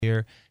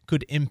care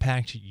could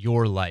impact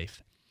your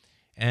life.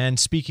 And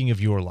speaking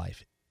of your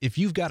life, if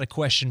you've got a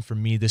question for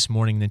me this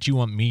morning that you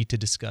want me to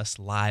discuss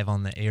live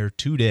on the air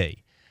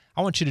today,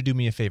 I want you to do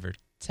me a favor.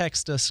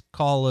 Text us,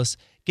 call us,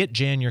 get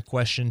Jan your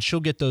questions. She'll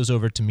get those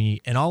over to me,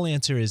 and I'll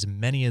answer as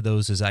many of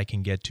those as I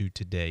can get to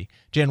today.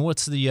 Jan,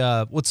 what's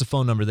the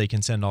phone number they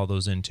can send all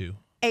those into?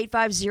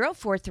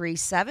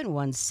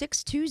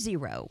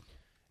 850-437-1620.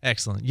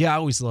 Excellent. Yeah, I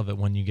always love it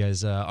when you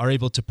guys are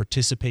able to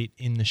participate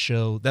in the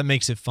show. That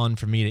makes it fun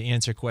for me to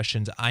answer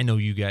questions I know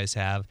you guys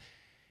have.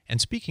 And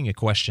speaking of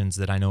questions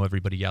that I know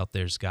everybody out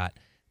there's got,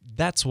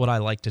 that's what I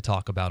like to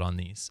talk about on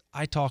these.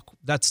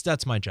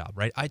 That's my job,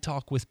 right? I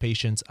talk with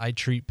patients. I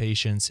treat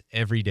patients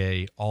every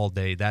day, all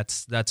day.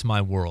 That's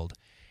my world.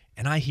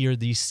 And I hear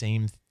these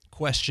same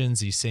questions,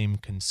 these same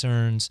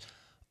concerns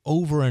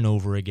over and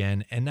over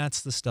again. And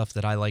that's the stuff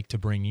that I like to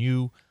bring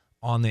you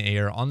on the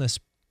air on this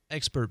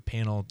expert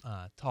panel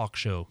talk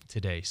show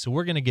today. So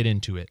we're going to get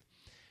into it.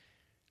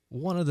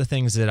 One of the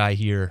things that I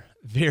hear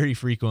very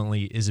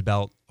frequently is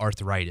about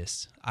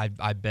arthritis.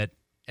 I bet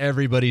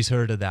everybody's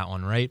heard of that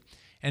one, right?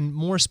 And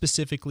more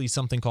specifically,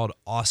 something called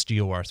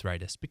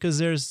osteoarthritis, because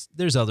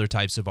there's other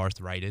types of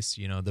arthritis,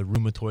 the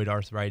rheumatoid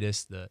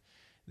arthritis,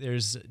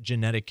 there's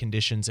genetic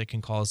conditions that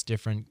can cause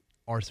different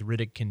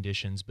arthritic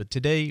conditions. But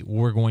today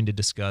we're going to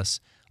discuss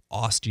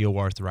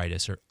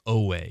osteoarthritis, or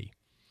OA.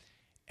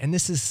 And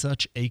this is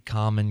such a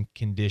common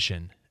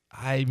condition.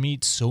 I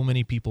meet so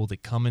many people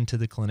that come into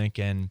the clinic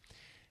and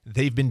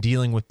they've been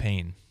dealing with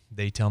pain.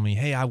 They tell me,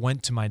 hey, I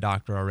went to my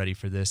doctor already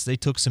for this. They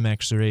took some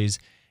x-rays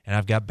and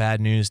I've got bad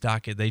news,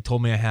 doc. They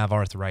told me I have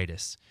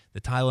arthritis.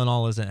 The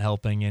Tylenol isn't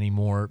helping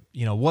anymore.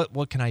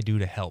 What can I do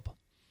to help?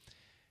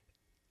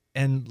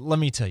 And let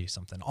me tell you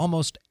something.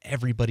 Almost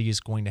everybody is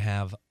going to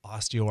have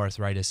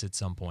osteoarthritis at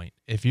some point.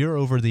 If you're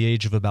over the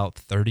age of about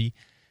 30,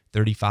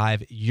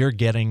 35, you're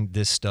getting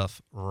this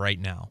stuff right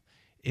now.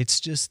 It's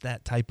just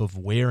that type of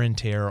wear and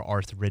tear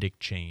arthritic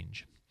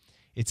change.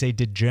 It's a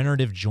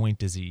degenerative joint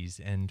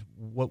disease, and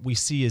what we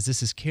see is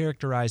this is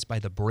characterized by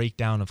the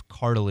breakdown of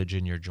cartilage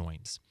in your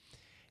joints.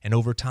 And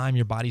over time,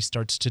 your body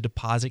starts to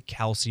deposit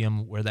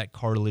calcium where that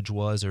cartilage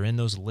was or in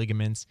those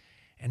ligaments,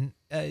 and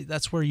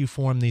that's where you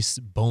form these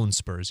bone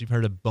spurs. You've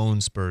heard of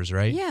bone spurs,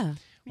 right? Yeah.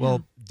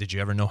 Well, did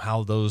you ever know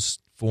how those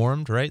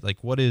formed, right?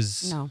 Like what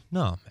is...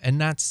 No. And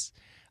that's...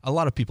 A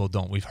lot of people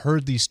don't. We've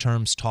heard these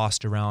terms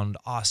tossed around: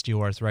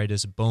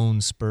 osteoarthritis, bone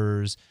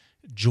spurs,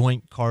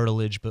 joint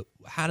cartilage, but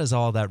how does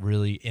all that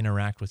really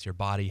interact with your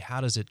body?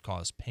 How does it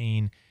cause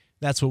pain?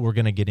 That's what we're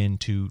going to get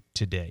into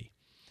today.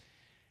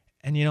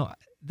 And,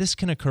 this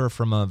can occur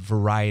from a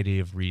variety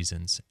of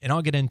reasons, and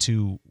I'll get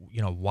into,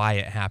 why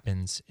it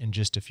happens in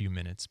just a few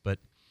minutes. But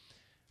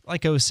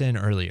like I was saying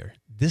earlier,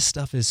 this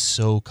stuff is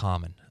so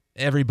common.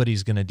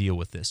 Everybody's going to deal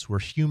with this. We're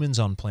humans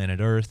on planet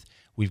Earth.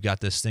 We've got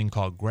this thing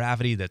called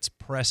gravity that's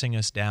pressing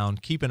us down,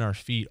 keeping our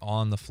feet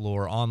on the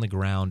floor, on the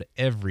ground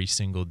every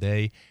single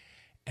day.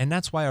 And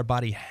that's why our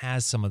body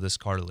has some of this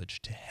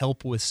cartilage to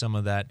help with some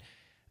of that,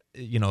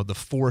 the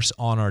force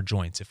on our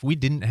joints. If we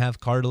didn't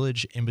have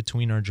cartilage in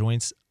between our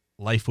joints,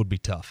 life would be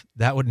tough.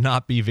 That would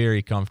not be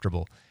very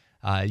comfortable.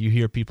 You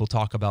hear people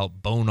talk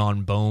about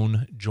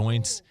bone-on-bone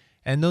joints,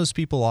 and those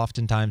people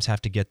oftentimes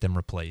have to get them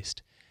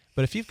replaced.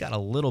 But if you've got a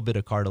little bit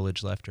of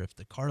cartilage left, or if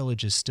the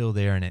cartilage is still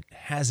there and it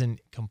hasn't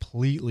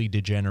completely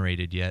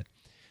degenerated yet,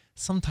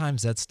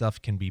 sometimes that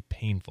stuff can be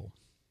painful.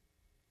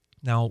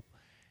 Now,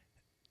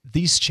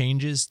 these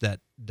changes, that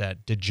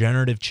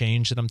degenerative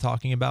change that I'm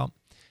talking about,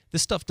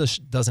 this stuff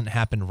doesn't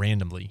happen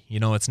randomly.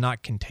 It's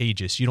not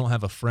contagious. You don't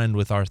have a friend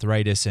with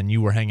arthritis and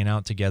you were hanging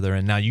out together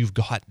and now you've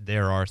got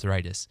their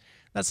arthritis.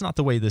 That's not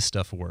the way this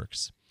stuff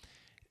works.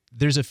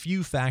 There's a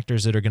few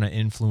factors that are going to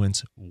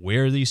influence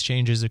where these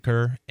changes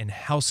occur and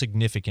how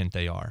significant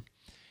they are.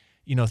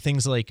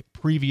 Things like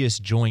previous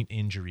joint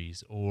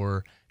injuries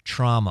or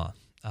trauma,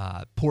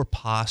 poor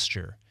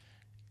posture,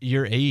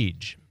 your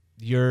age,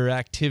 your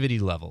activity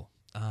level.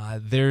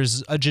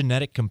 There's a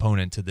genetic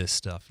component to this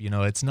stuff.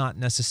 It's not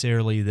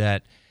necessarily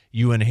that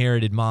you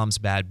inherited mom's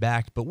bad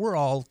back, but we're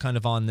all kind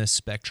of on this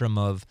spectrum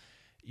of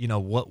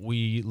what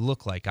we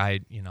look like. I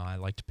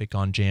like to pick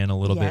on Jan a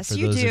little bit for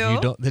those of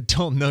you that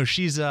don't know.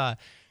 She's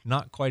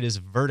not quite as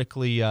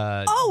vertically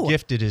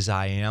gifted as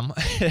I am.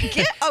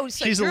 So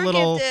she's you're a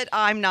little gifted.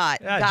 I'm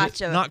not.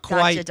 Gotcha. Not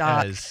quite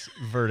gotcha, as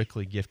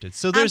vertically gifted.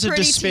 So there's a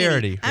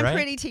disparity, right? I'm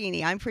pretty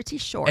teeny. I'm pretty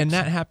short. And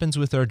that happens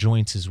with our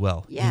joints as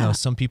well. Yeah.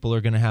 Some people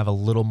are going to have a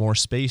little more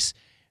space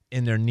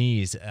in their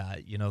knees.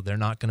 They're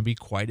not going to be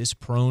quite as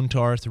prone to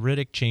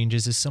arthritic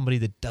changes as somebody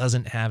that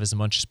doesn't have as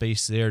much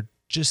space there.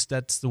 Just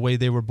that's the way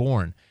they were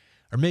born.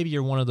 Or maybe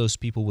you're one of those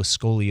people with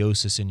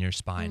scoliosis in your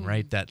spine,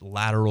 right? That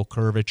lateral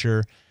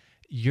curvature.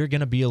 You're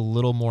going to be a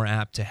little more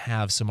apt to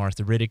have some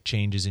arthritic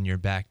changes in your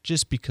back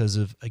just because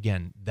of,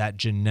 again, that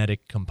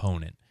genetic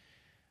component.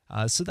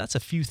 So that's a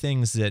few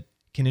things that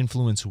can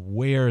influence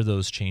where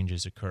those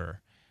changes occur.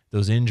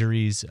 Those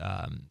injuries,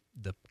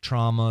 the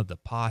trauma, the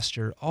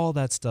posture, all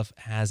that stuff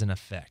has an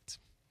effect.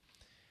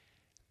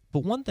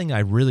 But one thing I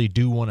really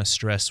do want to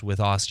stress with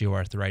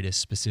osteoarthritis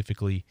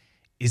specifically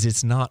is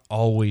it's not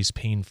always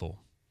painful.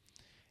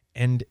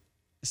 And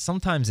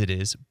sometimes it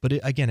is, but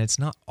again, it's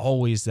not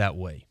always that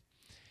way.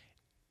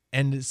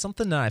 And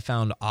something that I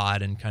found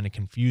odd and kind of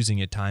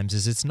confusing at times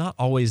is it's not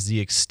always the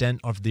extent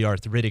of the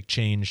arthritic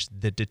change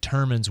that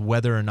determines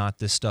whether or not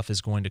this stuff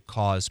is going to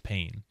cause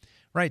pain,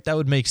 right? That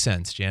would make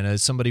sense, Jana.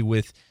 Somebody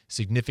with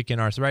significant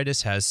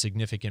arthritis has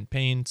significant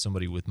pain.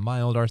 Somebody with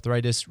mild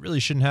arthritis really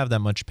shouldn't have that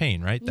much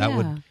pain, right?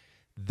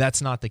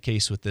 That's not the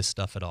case with this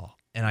stuff at all.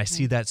 And I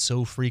see that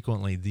so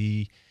frequently.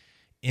 The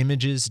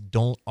images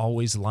don't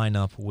always line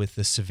up with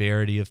the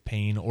severity of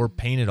pain or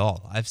pain at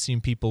all. I've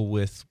seen people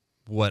with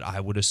what I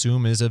would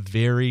assume is a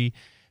very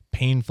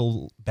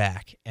painful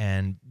back,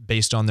 and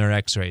based on their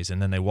x-rays,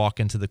 and then they walk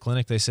into the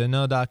clinic, they say,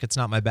 no, doc, it's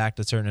not my back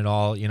that's hurting at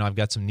all. I've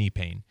got some knee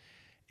pain.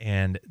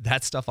 And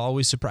that stuff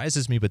always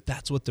surprises me, but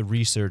that's what the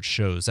research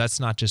shows. That's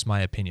not just my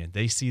opinion.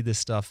 They see this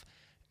stuff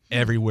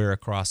everywhere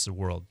across the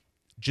world.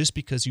 Just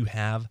because you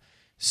have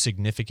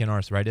significant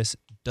arthritis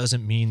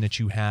doesn't mean that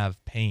you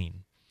have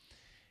pain.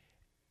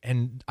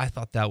 And I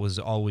thought that was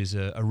always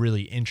a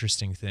really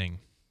interesting thing.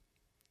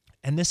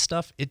 And this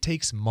stuff, it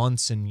takes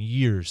months and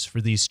years for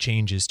these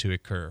changes to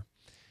occur,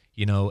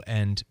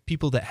 and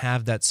people that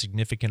have that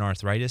significant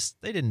arthritis,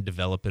 they didn't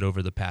develop it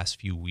over the past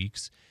few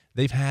weeks.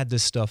 They've had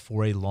this stuff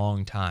for a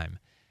long time,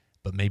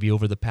 but maybe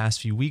over the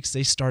past few weeks,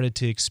 they started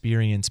to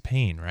experience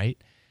pain,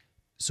 right?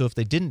 So if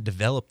they didn't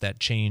develop that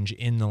change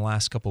in the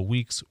last couple of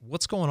weeks,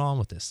 what's going on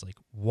with this? Like,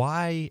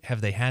 why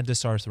have they had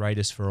this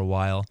arthritis for a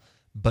while,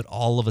 but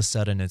all of a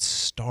sudden it's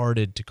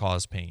started to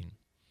cause pain?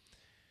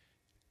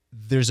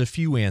 There's a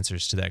few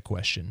answers to that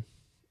question.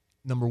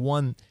 Number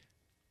one,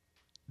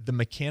 the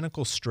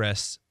mechanical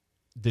stress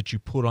that you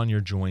put on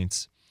your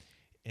joints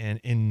and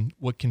in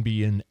what can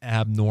be an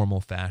abnormal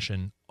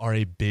fashion are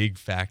a big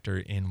factor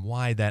in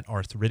why that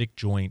arthritic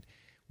joint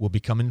will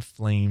become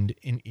inflamed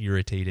and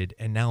irritated,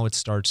 and now it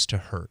starts to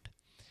hurt.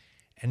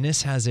 And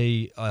this has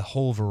a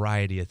whole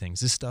variety of things.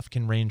 This stuff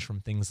can range from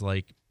things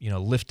like,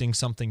 lifting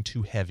something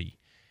too heavy,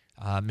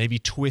 maybe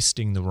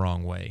twisting the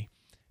wrong way,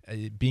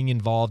 being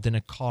involved in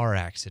a car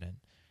accident,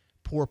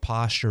 poor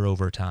posture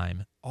over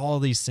time. All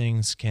these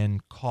things can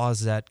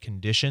cause that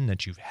condition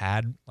that you've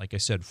had, like I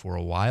said, for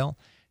a while,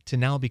 to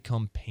now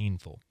become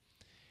painful.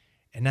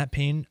 And that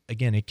pain,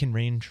 again, it can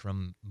range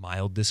from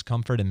mild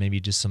discomfort and maybe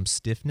just some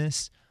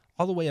stiffness,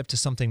 all the way up to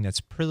something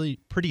that's pretty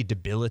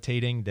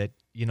debilitating that,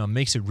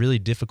 makes it really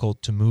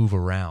difficult to move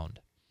around.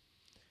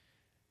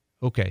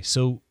 Okay,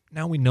 so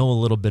now we know a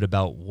little bit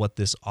about what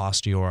this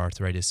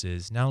osteoarthritis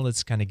is. Now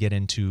let's kind of get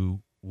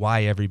into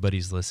why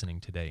everybody's listening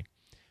today.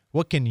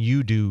 What can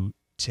you do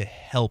to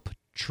help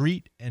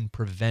treat and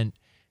prevent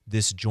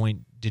this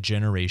joint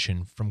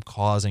degeneration from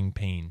causing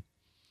pain?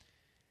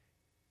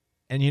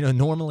 And,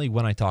 normally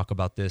when I talk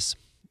about this,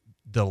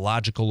 the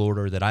logical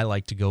order that I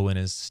like to go in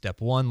is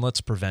step one,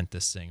 let's prevent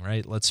this thing,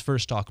 right? Let's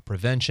first talk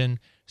prevention.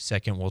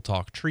 Second, we'll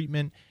talk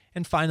treatment.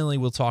 And finally,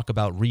 we'll talk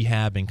about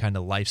rehab and kind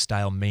of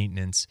lifestyle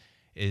maintenance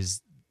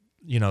is,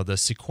 the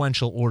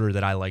sequential order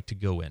that I like to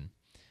go in.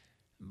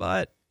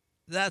 But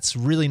that's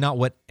really not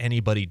what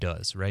anybody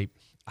does, right?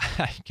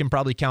 I can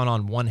probably count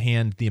on one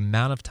hand the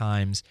amount of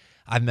times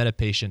I've met a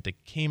patient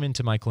that came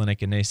into my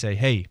clinic and they say,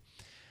 hey,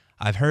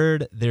 I've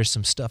heard there's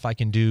some stuff I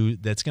can do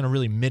that's going to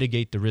really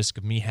mitigate the risk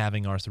of me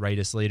having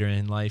arthritis later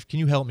in life. Can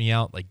you help me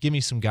out? Like, give me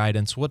some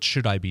guidance. What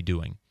should I be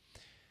doing?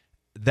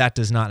 That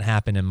does not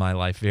happen in my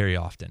life very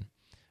often.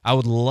 I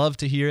would love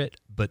to hear it,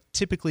 but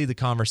typically the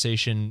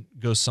conversation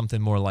goes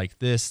something more like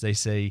this. They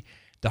say,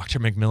 Dr.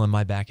 McMillan,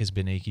 my back has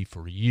been achy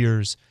for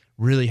years.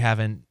 Really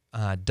haven't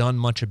done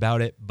much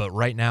about it, but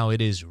right now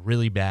it is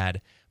really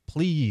bad.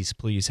 Please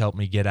help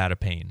me get out of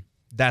pain.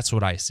 That's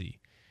what I see.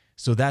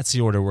 So that's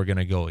the order we're going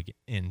to go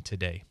in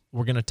today.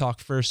 We're going to talk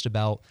first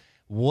about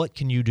what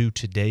can you do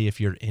today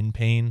if you're in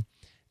pain.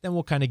 Then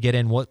we'll kind of get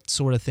in what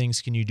sort of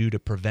things can you do to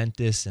prevent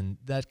this, and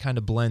that kind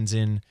of blends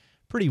in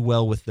pretty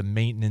well with the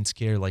maintenance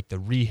care, like the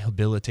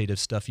rehabilitative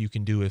stuff you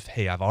can do if,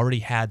 hey, I've already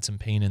had some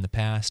pain in the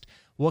past.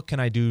 What can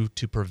I do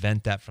to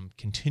prevent that from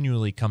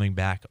continually coming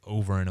back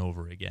over and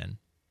over again?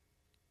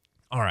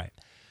 All right,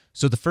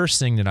 so the first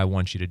thing that I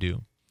want you to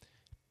do,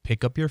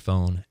 pick up your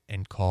phone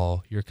and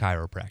call your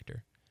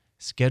chiropractor.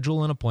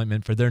 Schedule an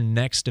appointment for their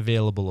next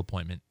available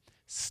appointment.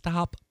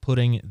 Stop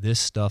putting this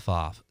stuff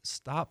off.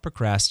 Stop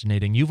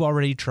procrastinating. You've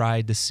already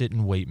tried the sit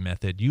and wait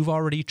method. You've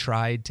already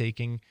tried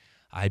taking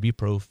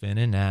ibuprofen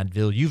and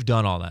Advil. You've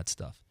done all that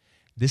stuff.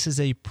 This is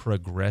a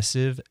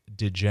progressive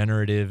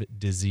degenerative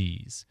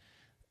disease.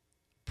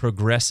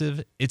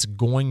 Progressive, it's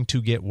going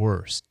to get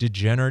worse.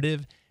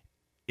 Degenerative,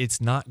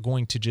 it's not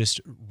going to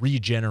just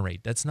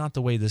regenerate. That's not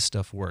the way this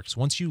stuff works.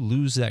 Once you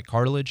lose that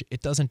cartilage,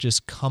 it doesn't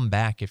just come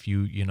back if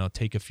you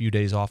take a few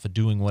days off of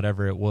doing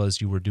whatever it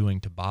was you were doing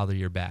to bother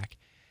your back.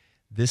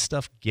 This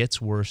stuff gets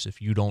worse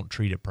if you don't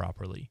treat it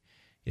properly.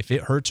 If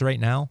it hurts right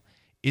now,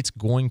 it's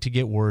going to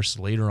get worse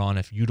later on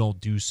if you don't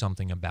do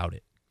something about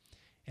it.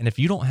 And if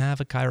you don't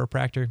have a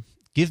chiropractor,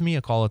 give me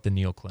a call at the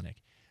Neal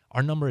Clinic.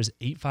 Our number is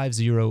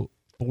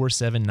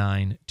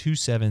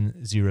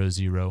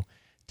 850-479-2700.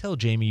 tell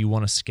Jamie you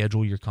want to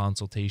schedule your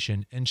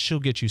consultation and she'll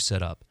get you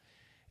set up.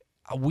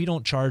 We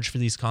don't charge for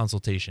these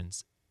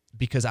consultations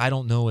because I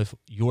don't know if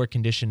your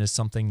condition is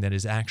something that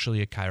is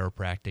actually a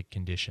chiropractic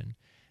condition.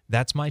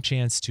 That's my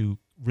chance to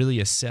really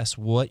assess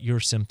what your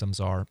symptoms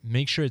are,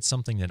 make sure it's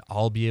something that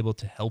I'll be able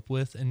to help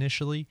with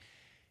initially.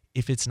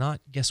 If it's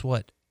not, guess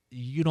what?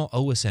 You don't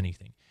owe us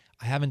anything.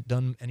 I haven't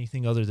done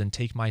anything other than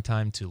take my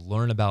time to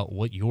learn about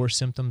what your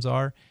symptoms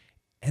are,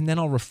 and then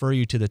I'll refer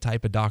you to the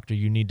type of doctor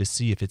you need to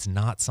see if it's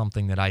not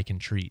something that I can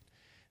treat.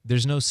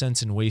 There's no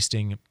sense in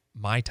wasting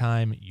my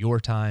time, your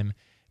time,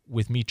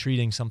 with me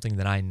treating something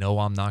that I know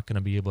I'm not going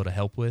to be able to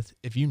help with.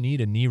 If you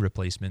need a knee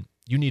replacement,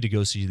 you need to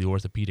go see the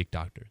orthopedic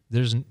doctor.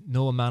 There's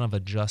no amount of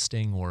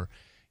adjusting or,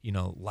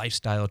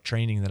 lifestyle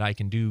training that I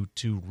can do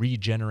to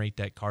regenerate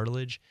that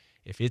cartilage.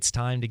 If it's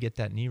time to get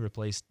that knee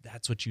replaced,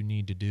 that's what you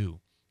need to do.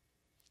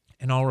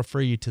 And I'll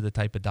refer you to the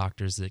type of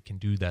doctors that can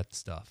do that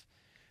stuff.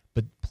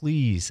 But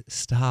please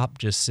stop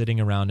just sitting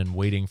around and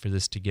waiting for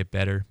this to get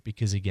better,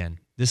 because again,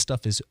 this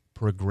stuff is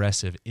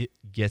progressive. It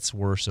gets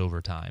worse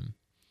over time.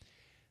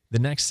 The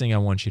next thing I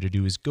want you to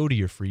do is go to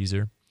your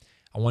freezer.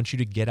 I want you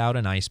to get out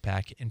an ice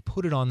pack and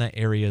put it on that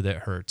area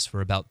that hurts for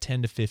about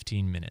 10 to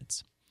 15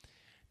 minutes.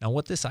 Now,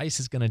 what this ice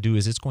is going to do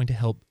is it's going to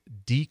help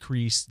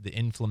decrease the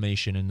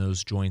inflammation in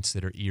those joints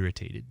that are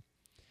irritated.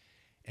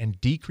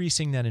 And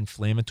decreasing that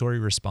inflammatory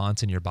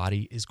response in your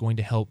body is going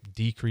to help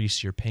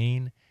decrease your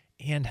pain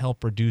and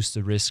help reduce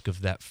the risk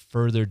of that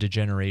further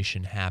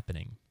degeneration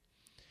happening.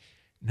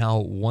 Now,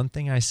 one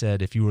thing I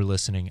said, if you were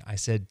listening, I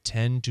said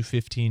 10 to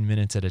 15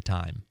 minutes at a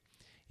time.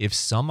 If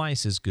some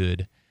ice is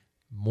good,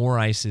 more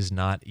ice is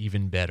not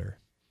even better.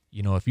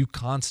 If you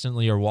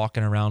constantly are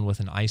walking around with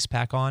an ice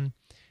pack on,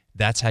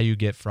 that's how you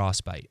get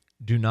frostbite.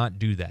 Do not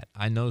do that.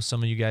 I know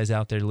some of you guys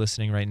out there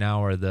listening right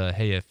now are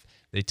hey, if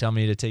they tell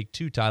me to take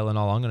 2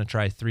 Tylenol, I'm going to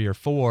try 3 or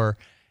 4,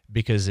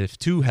 because if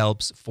 2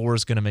 helps, 4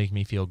 is going to make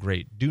me feel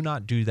great. Do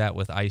not do that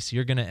with ice.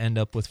 You're going to end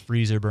up with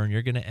freezer burn.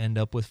 You're going to end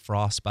up with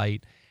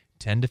frostbite.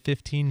 10 to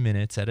 15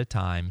 minutes at a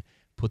time.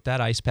 Put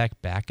that ice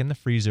pack back in the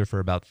freezer for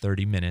about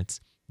 30 minutes.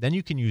 Then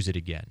you can use it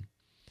again.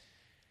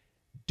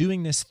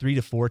 Doing this 3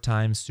 to 4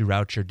 times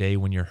throughout your day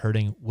when you're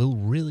hurting will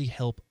really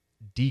help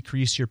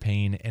decrease your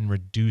pain and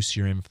reduce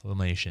your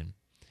inflammation.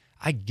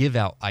 I give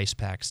out ice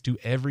packs to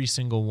every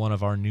single one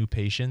of our new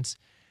patients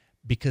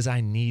because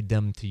I need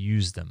them to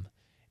use them.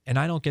 And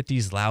I don't get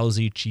these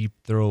lousy, cheap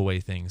throwaway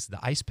things. The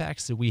ice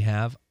packs that we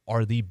have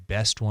are the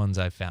best ones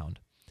I've found.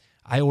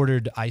 I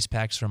ordered ice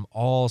packs from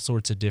all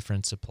sorts of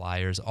different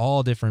suppliers,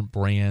 all different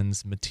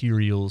brands,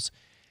 materials,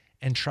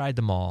 and tried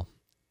them all.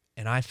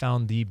 And I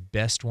found the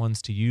best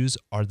ones to use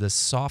are the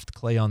soft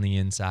clay on the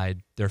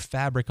inside, they're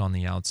fabric on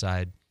the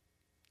outside.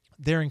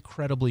 They're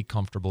incredibly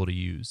comfortable to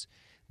use.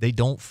 They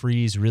don't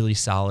freeze really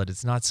solid.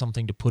 It's not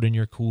something to put in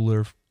your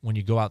cooler when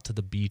you go out to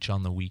the beach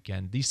on the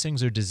weekend. These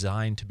things are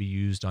designed to be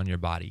used on your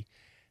body.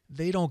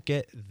 They don't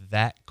get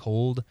that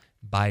cold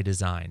by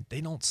design.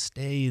 They don't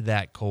stay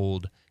that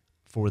cold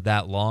for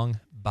that long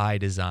by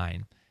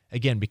design.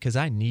 Again, because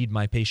I need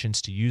my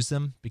patients to use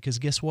them, because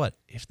guess what?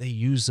 If they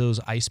use those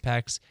ice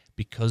packs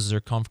because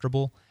they're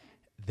comfortable,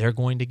 they're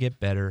going to get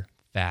better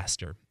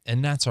faster.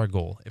 And that's our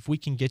goal. If we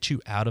can get you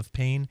out of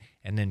pain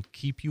and then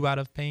keep you out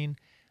of pain,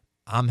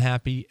 I'm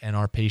happy and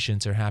our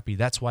patients are happy.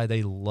 That's why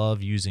they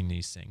love using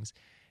these things.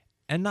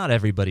 And not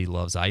everybody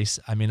loves ice.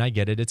 I mean, I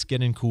get it. It's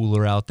getting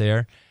cooler out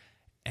there.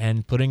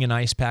 And putting an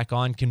ice pack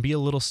on can be a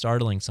little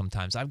startling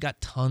sometimes. I've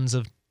got tons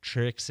of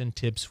tricks and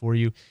tips for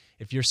you.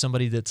 If you're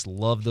somebody that's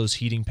loved those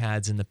heating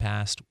pads in the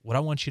past, what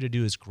I want you to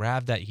do is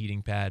grab that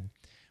heating pad,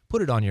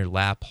 put it on your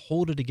lap,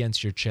 hold it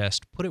against your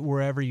chest, put it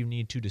wherever you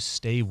need to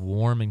stay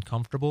warm and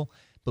comfortable,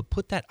 but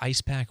put that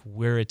ice pack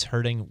where it's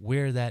hurting,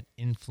 where that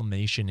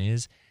inflammation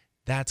is.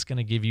 That's going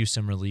to give you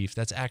some relief.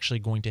 That's actually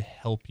going to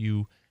help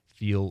you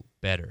feel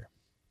better.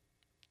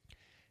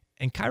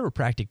 And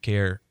chiropractic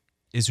care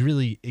is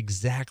really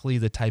exactly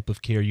the type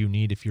of care you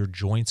need if your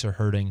joints are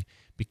hurting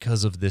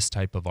because of this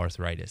type of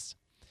arthritis.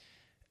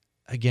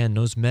 Again,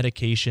 those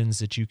medications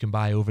that you can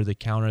buy over the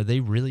counter, they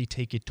really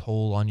take a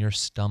toll on your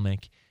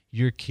stomach,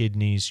 your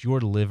kidneys, your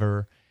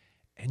liver,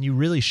 and you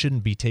really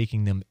shouldn't be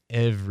taking them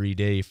every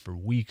day for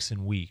weeks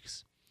and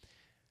weeks.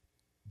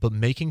 But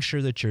making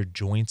sure that your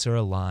joints are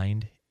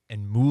aligned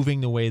and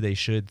moving the way they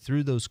should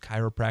through those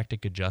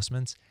chiropractic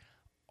adjustments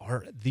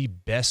are the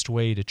best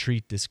way to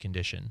treat this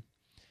condition.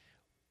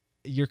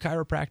 Your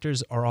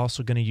chiropractors are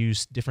also going to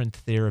use different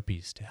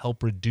therapies to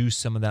help reduce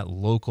some of that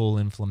local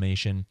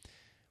inflammation,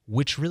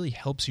 which really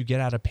helps you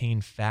get out of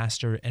pain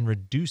faster and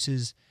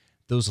reduces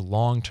those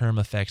long-term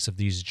effects of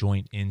these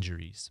joint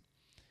injuries.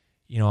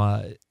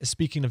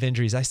 Speaking of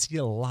injuries, I see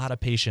a lot of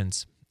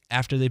patients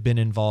after they've been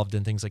involved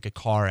in things like a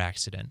car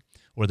accident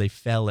or they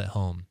fell at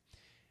home.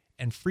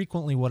 And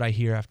frequently what I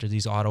hear after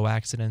these auto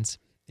accidents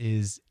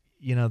is,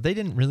 they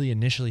didn't really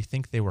initially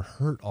think they were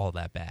hurt all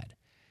that bad.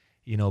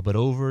 But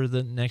over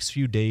the next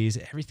few days,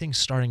 everything's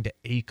starting to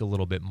ache a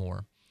little bit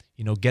more.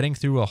 Getting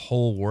through a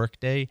whole work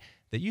day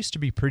that used to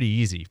be pretty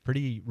easy,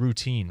 pretty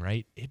routine,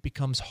 right? It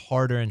becomes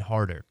harder and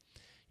harder.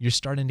 You're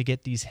starting to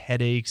get these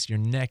headaches. Your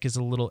neck is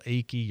a little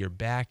achy. Your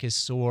back is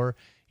sore.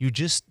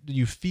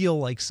 You feel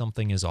like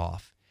something is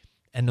off.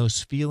 And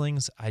those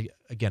feelings,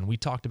 we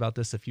talked about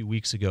this a few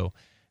weeks ago.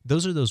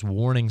 Those are those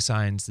warning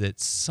signs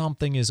that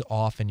something is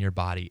off in your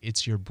body.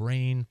 It's your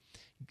brain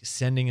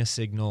sending a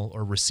signal,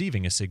 or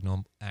receiving a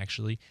signal,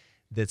 actually,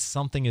 that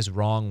something is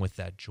wrong with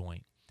that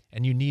joint.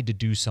 And you need to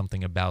do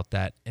something about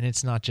that. And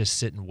it's not just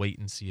sit and wait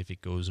and see if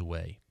it goes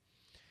away.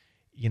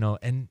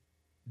 And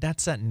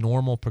that's that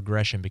normal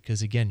progression,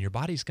 because, again, your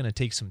body's going to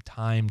take some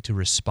time to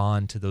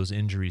respond to those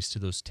injuries, to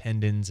those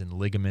tendons and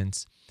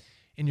ligaments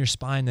in your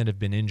spine that have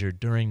been injured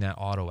during that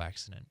auto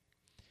accident.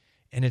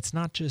 And it's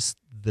not just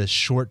the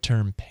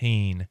short-term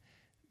pain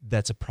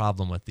that's a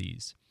problem with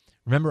these.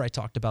 Remember, I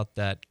talked about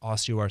that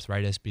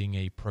osteoarthritis being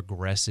a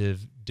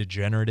progressive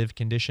degenerative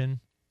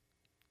condition.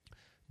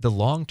 The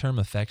long-term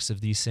effects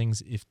of these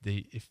things, if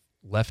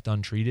left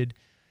untreated,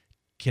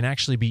 can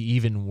actually be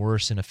even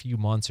worse in a few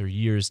months or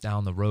years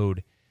down the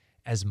road,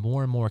 as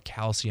more and more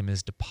calcium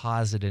is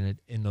deposited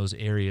in those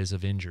areas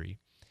of injury.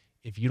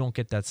 If you don't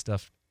get that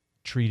stuff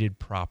treated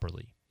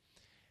properly,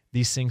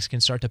 these things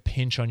can start to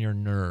pinch on your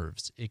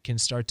nerves. It can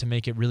start to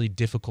make it really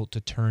difficult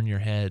to turn your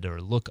head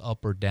or look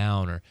up or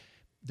down, or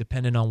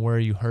depending on where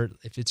you hurt,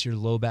 if it's your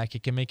low back,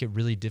 it can make it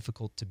really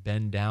difficult to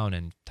bend down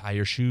and tie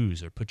your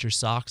shoes or put your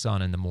socks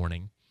on in the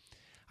morning.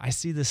 I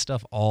see this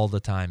stuff all the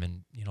time,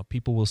 and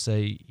people will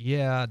say,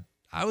 yeah,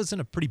 I was in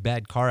a pretty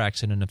bad car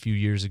accident a few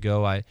years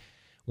ago. I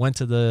went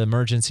to the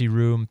emergency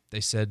room.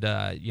 They said,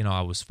 I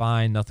was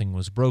fine. Nothing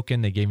was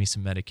broken. They gave me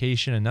some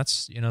medication, and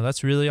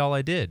that's really all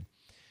I did.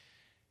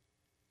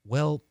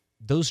 Well,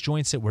 those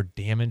joints that were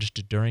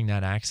damaged during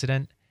that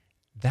accident,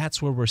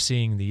 that's where we're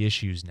seeing the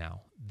issues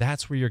now.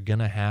 That's where you're going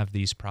to have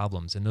these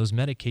problems. And those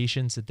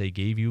medications that they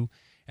gave you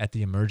at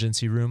the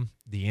emergency room,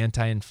 the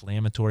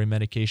anti-inflammatory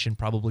medication,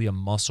 probably a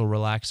muscle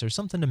relaxer,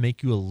 something to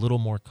make you a little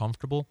more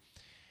comfortable,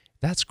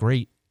 that's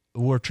great.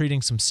 We're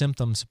treating some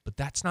symptoms, but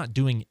that's not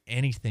doing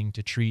anything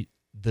to treat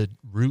the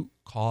root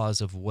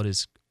cause of what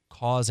is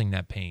causing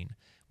that pain,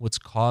 what's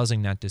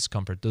causing that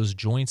discomfort, those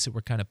joints that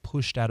were kind of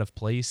pushed out of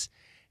place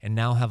and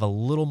now have a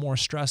little more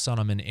stress on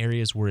them in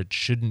areas where it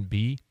shouldn't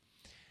be.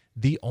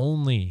 The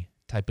only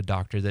type of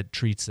doctor that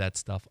treats that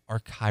stuff are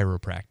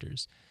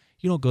chiropractors.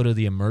 You don't go to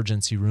the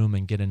emergency room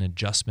and get an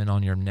adjustment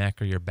on your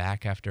neck or your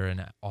back after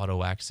an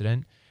auto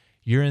accident.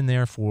 You're in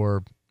there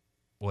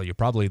you're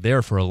probably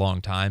there for a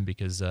long time,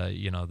 because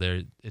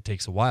it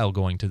takes a while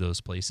going to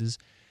those places.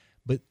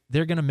 But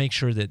they're going to make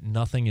sure that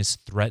nothing is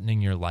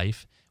threatening your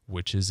life,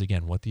 which is,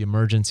 again, what the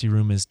emergency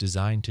room is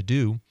designed to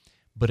do.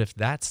 But if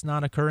that's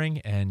not occurring,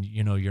 and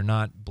you're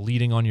not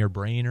bleeding on your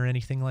brain or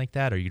anything like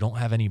that, or you don't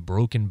have any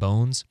broken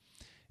bones,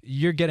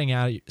 you're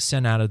getting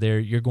sent out of there.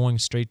 You're going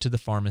straight to the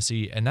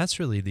pharmacy, and that's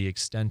really the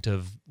extent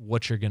of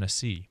what you're going to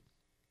see.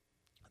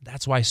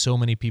 That's why so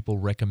many people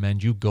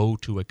recommend you go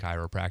to a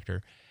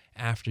chiropractor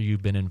after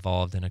you've been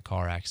involved in a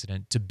car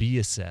accident, to be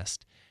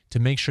assessed, to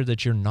make sure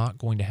that you're not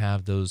going to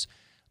have those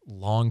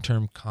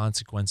long-term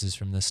consequences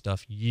from this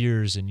stuff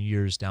years and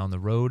years down the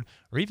road,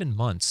 or even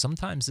months.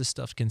 Sometimes this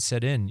stuff can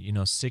set in,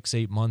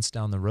 6-8 months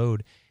down the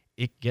road.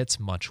 It gets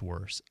much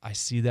worse. I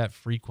see that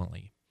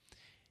frequently.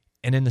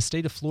 And in the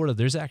state of Florida,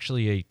 there's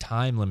actually a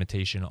time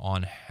limitation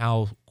on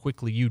how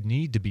quickly you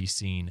need to be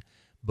seen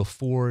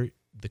before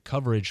the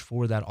coverage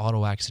for that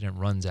auto accident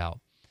runs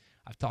out.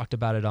 I've talked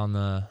about it on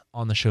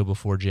the show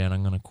before, Jan.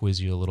 I'm going to quiz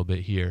you a little bit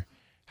here.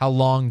 How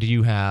long do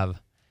you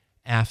have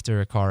after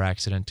a car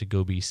accident to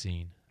go be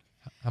seen?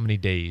 How many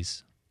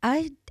days?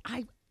 I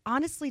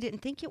honestly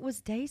didn't think it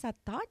was days. I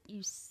thought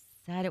you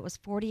said it was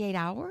 48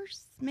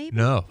 hours, maybe?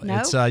 No?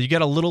 It's you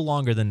got a little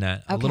longer than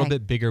that, a little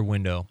bit bigger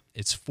window.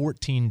 It's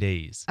 14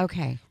 days.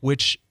 Okay.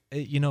 Which,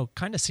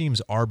 kind of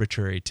seems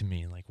arbitrary to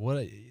me. Like,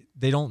 what?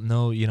 They don't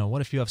know,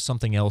 what if you have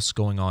something else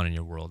going on in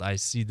your world? I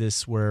see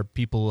this where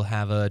people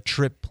have a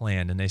trip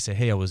planned and they say,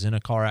 hey, I was in a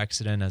car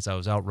accident as I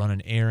was out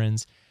running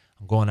errands.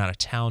 I'm going out of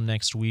town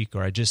next week,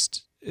 or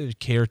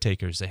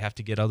caretakers, they have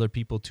to get other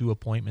people to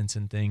appointments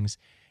and things,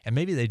 and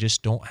maybe they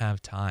just don't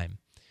have time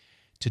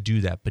to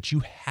do that. But you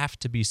have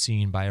to be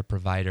seen by a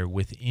provider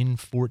within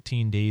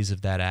 14 days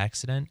of that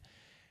accident,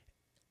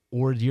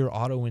 or your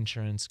auto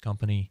insurance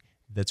company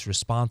that's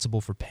responsible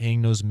for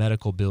paying those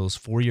medical bills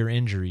for your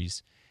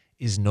injuries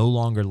is no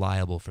longer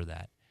liable for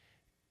that.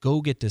 Go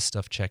get this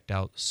stuff checked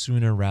out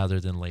sooner rather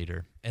than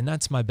later. And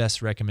that's my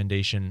best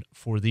recommendation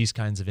for these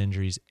kinds of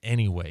injuries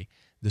anyway.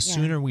 The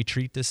sooner we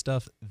treat this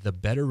stuff, the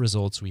better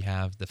results we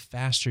have, the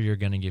faster you're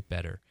going to get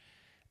better.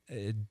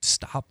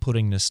 Stop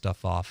putting this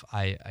stuff off.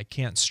 I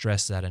can't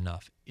stress that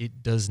enough.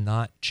 It does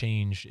not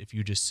change if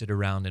you just sit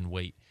around and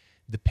wait.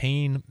 The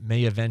pain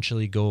may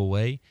eventually go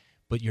away,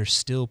 but you're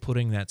still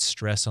putting that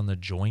stress on the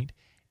joint,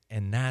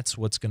 and that's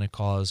what's going to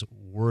cause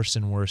worse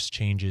and worse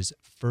changes,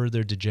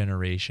 further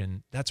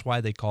degeneration. That's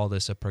why they call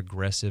this a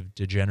progressive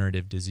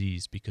degenerative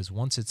disease, because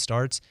once it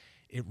starts,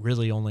 it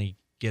really only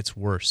gets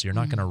worse. You're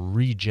not going to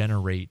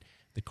regenerate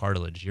the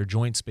cartilage. Your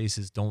joint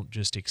spaces don't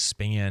just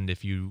expand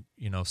if you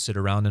sit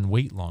around and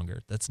wait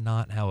longer. That's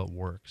not how it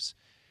works.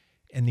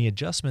 And the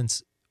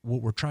adjustments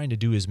what we're trying to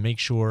do is make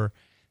sure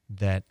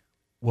that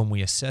when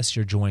we assess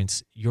your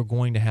joints, you're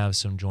going to have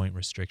some joint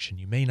restriction.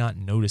 You may not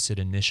notice it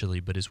initially,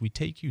 but as we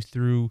take you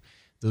through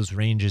those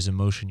ranges of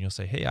motion, you'll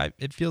say, hey,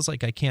 it feels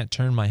like I can't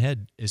turn my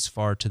head as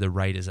far to the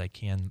right as I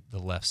can the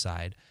left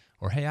side.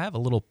 Or, hey, I have a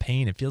little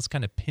pain. It feels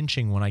kind of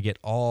pinching when I get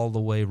all the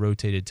way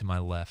rotated to my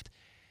left.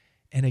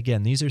 And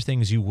again, these are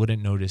things you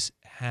wouldn't notice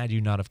had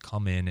you not have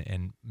come in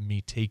and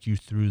me take you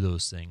through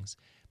those things.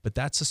 But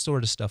that's the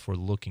sort of stuff we're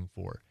looking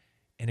for.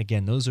 And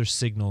again, those are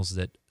signals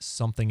that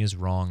something is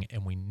wrong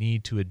and we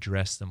need to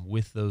address them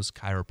with those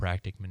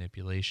chiropractic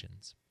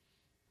manipulations.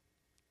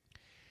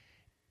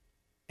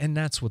 And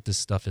that's what this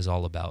stuff is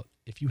all about.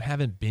 If you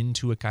haven't been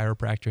to a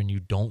chiropractor and you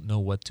don't know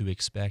what to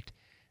expect,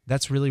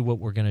 that's really what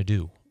we're going to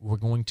do. We're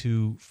going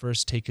to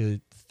first take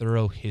a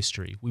thorough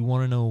history. We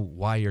want to know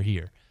why you're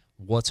here.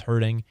 What's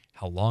hurting?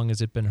 How long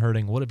has it been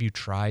hurting? What have you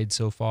tried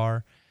so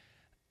far?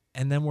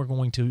 And then we're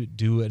going to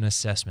do an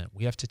assessment.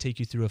 We have to take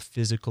you through a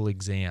physical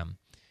exam.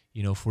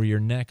 You know, for your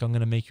neck, I'm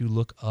going to make you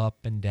look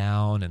up and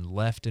down and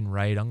left and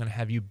right. I'm going to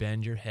have you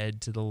bend your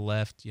head to the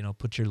left,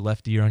 put your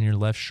left ear on your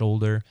left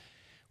shoulder.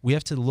 We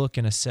have to look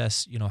and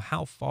assess,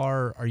 how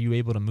far are you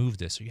able to move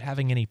this? Are you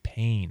having any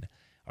pain?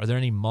 Are there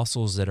any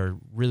muscles that are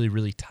really,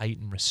 really tight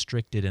and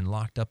restricted and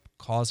locked up,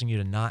 causing you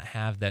to not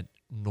have that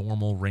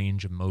normal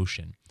range of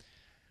motion?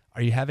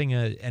 Are you having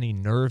any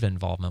nerve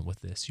involvement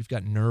with this? You've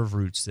got nerve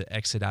roots that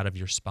exit out of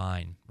your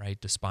spine, right?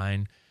 The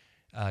spine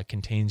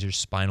contains your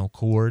spinal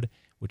cord,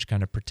 which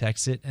kind of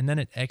protects it, and then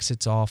it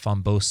exits off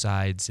on both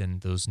sides, and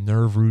those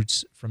nerve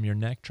roots from your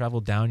neck travel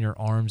down your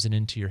arms and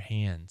into your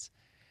hands.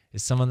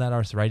 Is some of that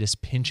arthritis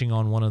pinching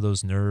on one of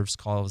those nerves,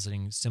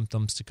 causing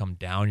symptoms to come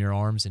down your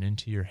arms and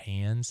into your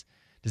hands?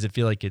 Does it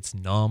feel like it's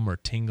numb or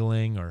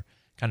tingling or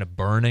kind of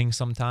burning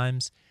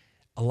sometimes?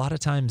 A lot of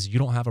times you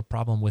don't have a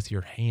problem with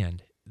your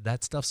hand.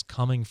 That stuff's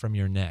coming from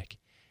your neck.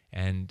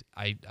 And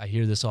I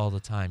hear this all the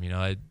time.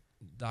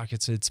 Doc,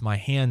 it's my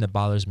hand that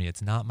bothers me.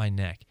 It's not my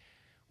neck.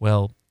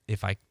 Well,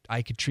 if I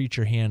could treat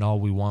your hand all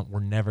we want, we're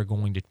never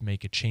going to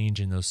make a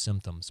change in those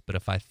symptoms. But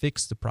if I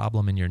fix the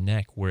problem in your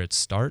neck where it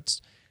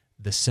starts,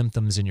 the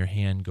symptoms in your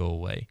hand go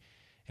away.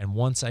 And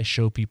once I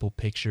show people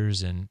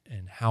pictures and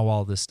how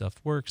all this stuff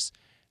works,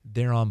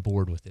 they're on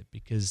board with it,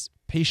 because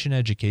patient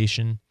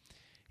education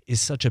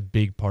is such a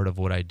big part of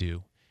what I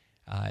do.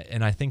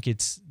 And I think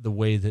it's the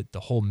way that the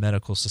whole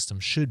medical system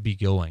should be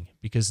going,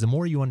 because the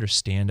more you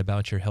understand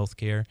about your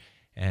healthcare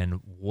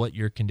and what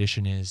your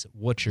condition is,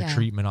 what your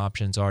treatment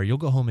options are, you'll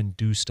go home and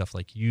do stuff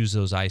like use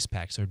those ice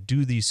packs or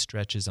do these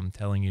stretches I'm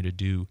telling you to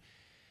do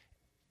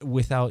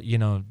without,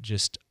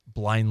 just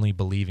blindly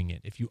believing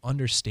it. If you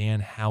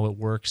understand how it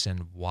works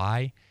and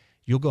why,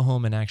 you'll go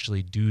home and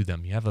actually do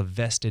them. You have a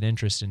vested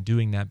interest in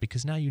doing that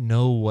because now you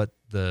know what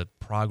the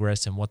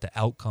progress and what the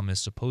outcome is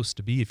supposed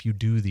to be if you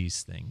do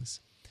these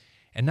things.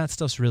 And that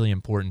stuff's really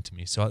important to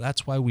me. So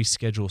that's why we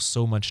schedule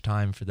so much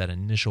time for that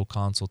initial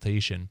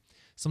consultation.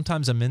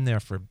 Sometimes I'm in there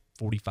for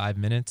 45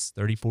 minutes,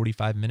 30,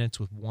 45 minutes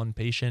with one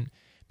patient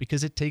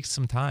because it takes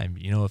some time.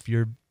 If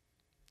you're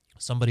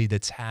somebody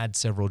that's had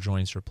several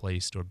joints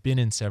replaced or been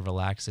in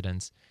several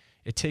accidents,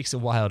 it takes a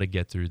while to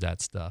get through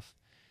that stuff.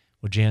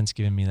 Well, Jan's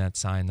giving me that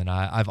sign that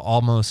I've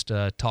almost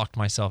talked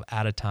myself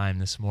out of time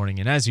this morning.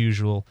 And as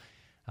usual,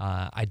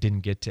 I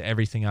didn't get to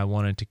everything I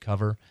wanted to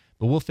cover.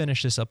 But we'll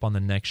finish this up on the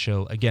next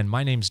show. Again,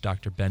 my name's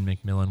Dr. Ben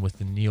McMillan with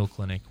the Neal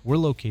Clinic. We're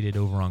located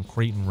over on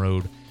Creighton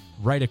Road,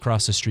 right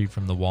across the street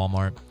from the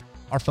Walmart.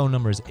 Our phone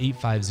number is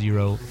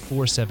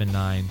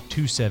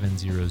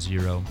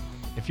 850-479-2700.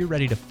 If you're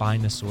ready to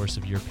find the source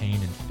of your pain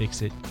and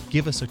fix it,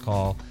 give us a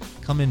call.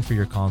 Come in for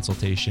your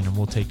consultation, and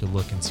we'll take a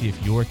look and see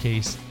if your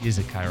case is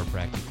a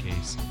chiropractic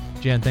case.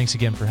 Jan, thanks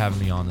again for having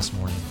me on this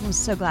morning. I'm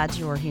so glad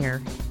you were here.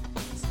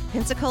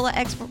 Pensacola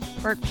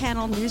Expert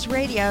Panel News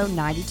Radio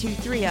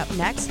 92.3 up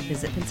next.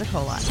 Visit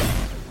Pensacola.